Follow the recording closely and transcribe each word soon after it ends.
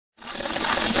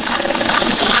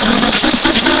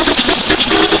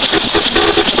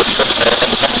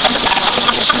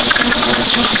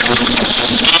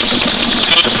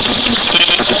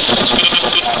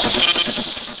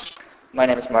My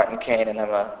name is Martin Cain, and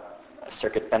I'm a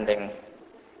circuit-bending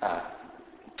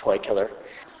toy killer.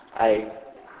 I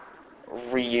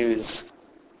reuse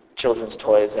children's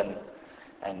toys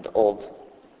and old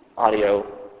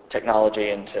audio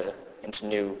technology into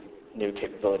new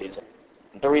capabilities.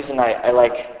 The reason I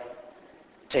like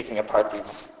taking apart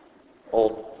these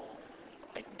old,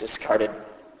 discarded,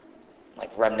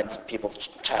 remnants of people's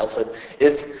childhood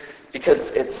is because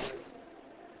it's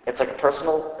a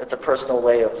personal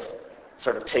way of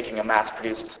sort of taking a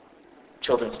mass-produced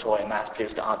children's toy, a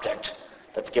mass-produced object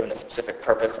that's given a specific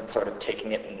purpose, and sort of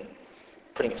taking it and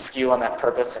putting a skew on that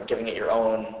purpose and giving it your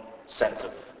own sense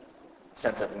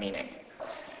of meaning.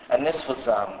 And this was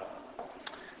a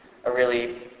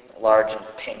really large and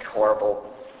pink,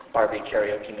 horrible Barbie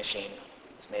karaoke machine.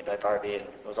 It was made by Barbie, and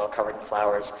it was all covered in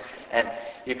flowers. And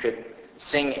you could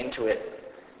sing into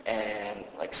it and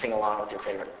sing along with your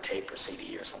favorite tape or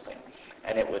CD or something.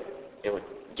 And it would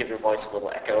give your voice a little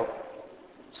echo,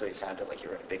 so you sounded like you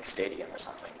were in a big stadium or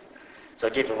something. So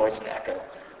it gave your voice an echo.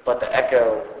 But the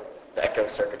echo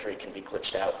circuitry can be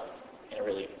glitched out in a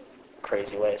really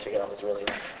crazy way, so you get all these really